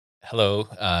Hello,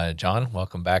 John.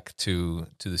 Welcome back to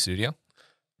the studio.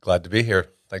 Glad to be here.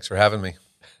 Thanks for having me.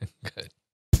 Good.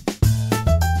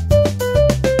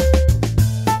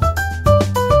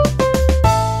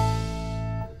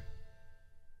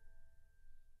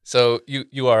 So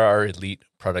you are our Elite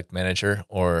product manager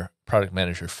or product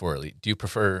manager for Elite. Do you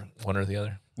prefer one or the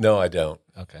other? No, I don't.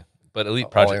 Okay, but Elite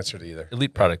I'll answer to either.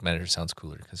 Elite product manager sounds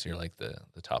cooler because you're like the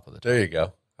top of the top. There you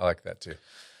go. I like that too.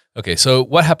 Okay, so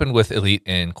what happened with Elite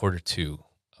in Q2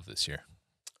 of this year?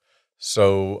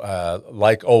 So,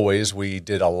 like always, we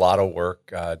did a lot of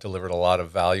work, delivered a lot of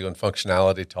value and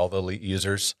functionality to all the Elite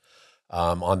users.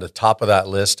 On the top of that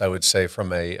list, I would say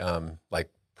from a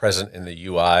present in the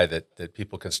UI that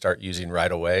people can start using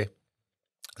right away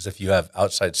is if you have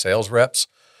outside sales reps.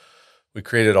 We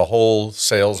created a whole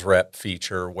sales rep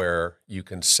feature where you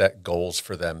can set goals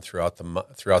for them throughout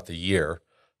the year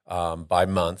by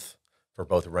month for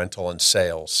both rental and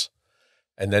sales.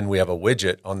 And then we have a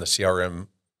widget on the CRM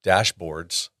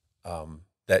dashboards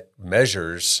that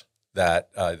measures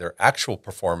their actual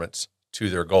performance to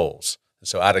their goals. And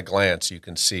so at a glance, you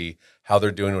can see how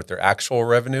they're doing with their actual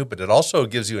revenue, but it also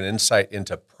gives you an insight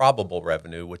into probable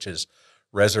revenue, which is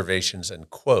reservations and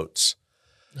quotes.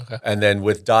 Okay. And then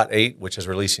with .8, which is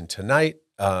releasing tonight,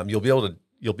 you'll be able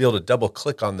to double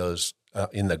click on those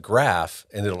in the graph,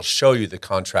 and it'll show you the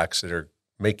contracts that are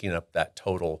making up that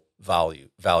total value.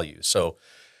 So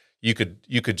you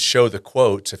could show the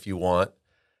quotes if you want,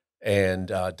 and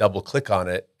double click on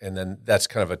it, and then that's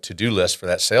kind of a to-do list for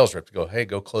that sales rep to go, hey,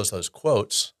 go close those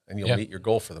quotes, and you'll meet your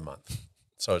goal for the month.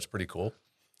 So it's pretty cool.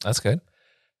 That's good.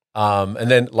 And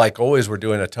then, like always, we're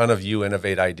doing a ton of You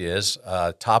Innovate ideas.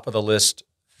 Top of the list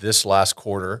this last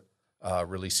quarter,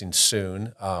 releasing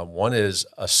soon. One is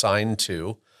Assign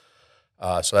To.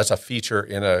 So that's a feature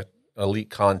in an Elite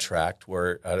contract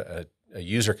where a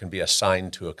user can be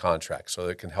assigned to a contract, so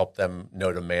it can help them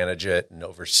know to manage it and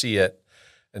oversee it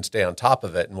and stay on top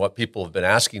of it. And what people have been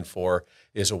asking for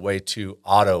is a way to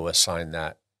auto-assign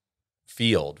that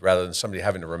field rather than somebody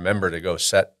having to remember to go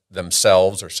set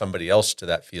themselves or somebody else to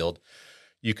that field.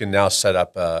 You can now set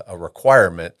up a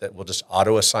requirement that will just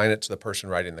auto-assign it to the person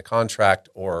writing the contract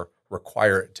or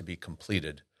require it to be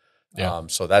completed. Yeah.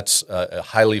 So that's a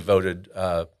highly voted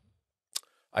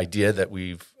idea that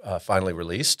we've finally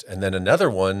released. And then another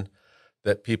one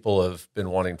that people have been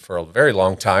wanting for a very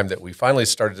long time that we finally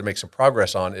started to make some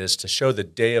progress on is to show the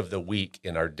day of the week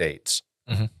in our dates.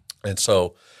 Mm-hmm. And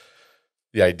so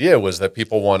the idea was that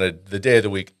people wanted the day of the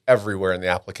week everywhere in the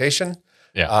application.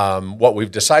 Yeah. What we've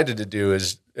decided to do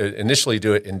is initially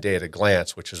do it in day at a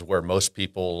glance, which is where most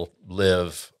people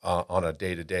live on a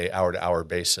day-to-day, hour-to-hour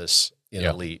basis in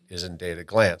Elite is in day at a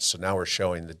glance. So now we're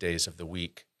showing the days of the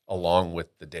week along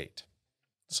with the date.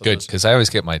 So good, because I always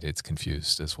get my dates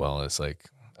confused as well. It's like,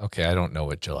 okay, I don't know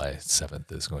what July 7th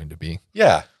is going to be.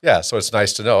 Yeah. So it's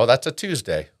nice to know that's a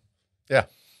Tuesday. Yeah.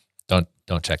 Don't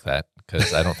check that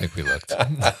because I don't think we looked.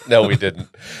 No, we didn't.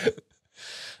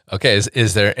 Okay,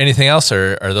 is there anything else,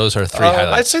 or are those our three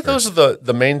highlights? I'd say those are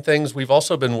the main things. We've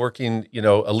also been working,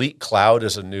 Elite Cloud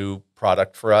is a new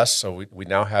product for us. So we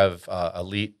now have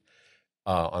Elite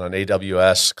on an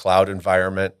AWS cloud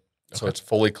environment. So it's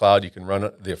fully cloud. You can run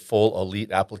the full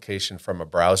Elite application from a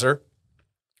browser.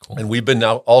 Cool. And we've been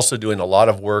now also doing a lot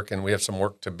of work, and we have some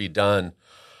work to be done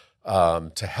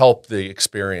to help the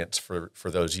experience for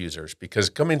those users. Because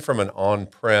coming from an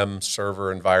on-prem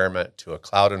server environment to a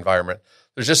cloud environment,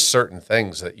 there's just certain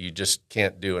things that you just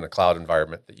can't do in a cloud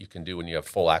environment that you can do when you have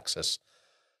full access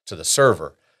to the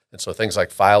server. And so things like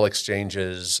file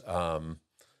exchanges,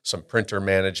 some printer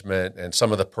management, and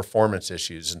some of the performance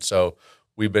issues. And so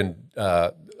we've been,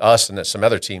 us and some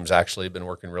other teams actually have been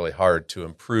working really hard to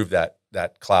improve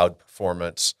that cloud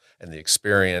performance and the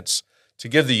experience to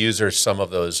give the users some of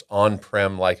those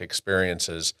on-prem-like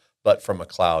experiences, but from a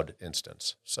cloud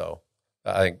instance. So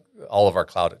I think all of our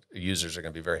cloud users are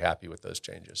going to be very happy with those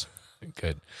changes.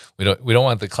 Good. We don't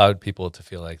want the cloud people to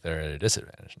feel like they're at a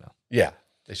disadvantage now. Yeah,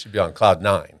 they should be on Cloud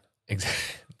 9.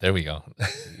 Exactly. There we go.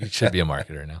 You should be a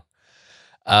marketer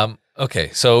now. Okay,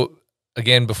 so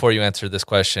again, before you answer this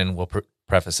question, we'll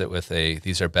preface it with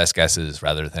these are best guesses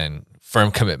rather than firm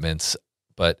commitments.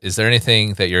 But is there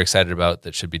anything that you're excited about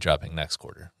that should be dropping next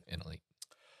quarter in Elite?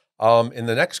 In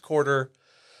the next quarter,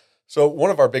 so one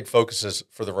of our big focuses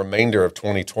for the remainder of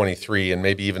 2023 and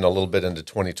maybe even a little bit into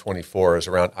 2024 is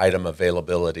around item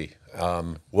availability.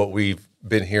 What we've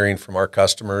been hearing from our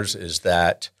customers is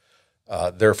that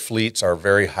their fleets are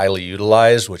very highly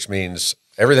utilized, which means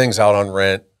everything's out on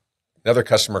rent. Another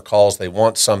customer calls, they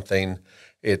want something.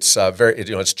 It's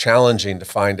it's challenging to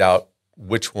find out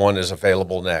which one is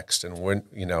available next, and when,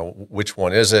 which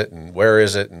one is it, and where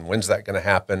is it, and when's that going to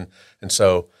happen, and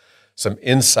so some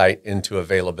insight into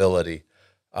availability.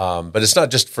 But it's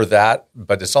not just for that,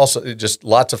 but it's also just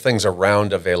lots of things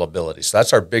around availability. So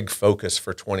that's our big focus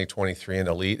for 2023 in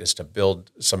Elite, is to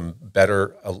build some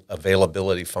better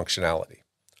availability functionality.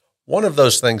 One of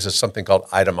those things is something called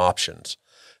item options.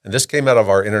 And this came out of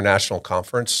our international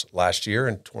conference last year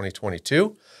in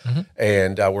 2022. Mm-hmm.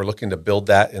 And we're looking to build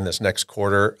that in this next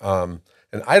quarter.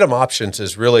 And item options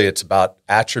is really, it's about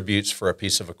attributes for a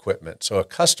piece of equipment. So a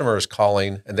customer is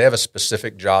calling and they have a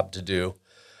specific job to do,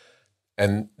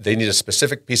 and they need a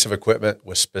specific piece of equipment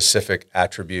with specific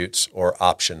attributes or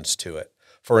options to it.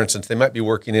 For instance, they might be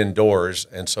working indoors,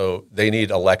 and so they need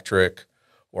electric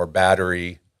or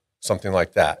battery, something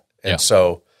like that. And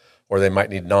so, or they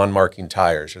might need non-marking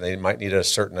tires, or they might need a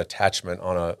certain attachment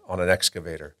on an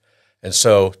excavator. And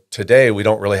so today we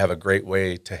don't really have a great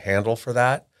way to handle for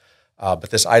that. But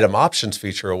this item options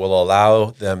feature will allow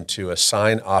them to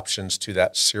assign options to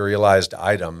that serialized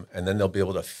item, and then they'll be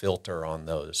able to filter on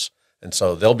those. And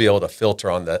so they'll be able to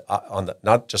filter on the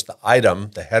not just the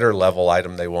item, the header level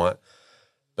item they want,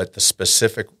 but the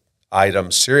specific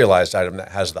item, serialized item that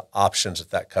has the options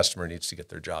that customer needs to get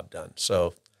their job done.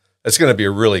 So it's going to be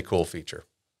a really cool feature.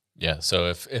 Yeah. So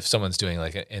if someone's doing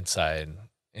like an inside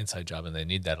job and they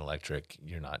need that electric,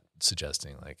 you're not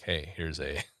suggesting like, hey, here's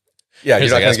a you're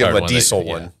not going to give them a diesel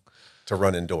one to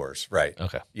run indoors, right?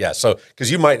 Okay. Yeah. So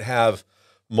because you might have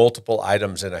multiple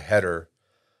items in a header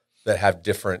that have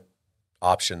different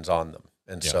options on them,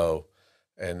 and so,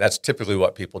 and that's typically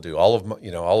what people do. All of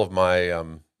my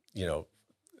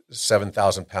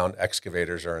 7,000-pound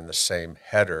excavators are in the same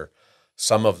header.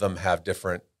 Some of them have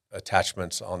different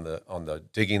attachments on the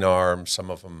digging arm. Some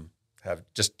of them have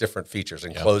just different features,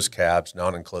 enclosed cabs,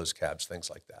 non-enclosed cabs, things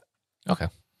like that. Okay,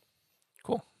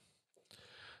 cool.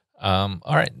 All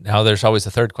right, now there's always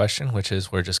a third question, which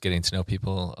is we're just getting to know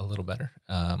people a little better.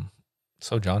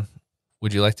 So John,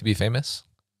 would you like to be famous?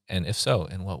 And if so,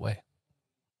 in what way?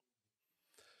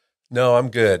 No, I'm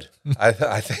good. I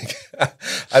think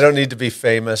I don't need to be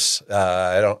famous.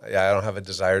 I don't have a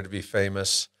desire to be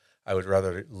famous. I would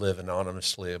rather live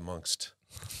anonymously amongst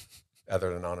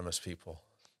other anonymous people.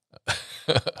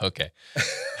 Okay.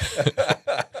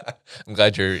 I'm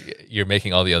glad you're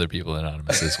making all the other people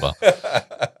anonymous as well.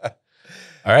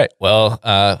 All right.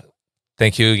 Well,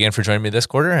 thank you again for joining me this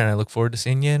quarter, and I look forward to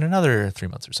seeing you in another 3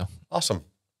 months or so. Awesome.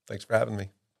 Thanks for having me.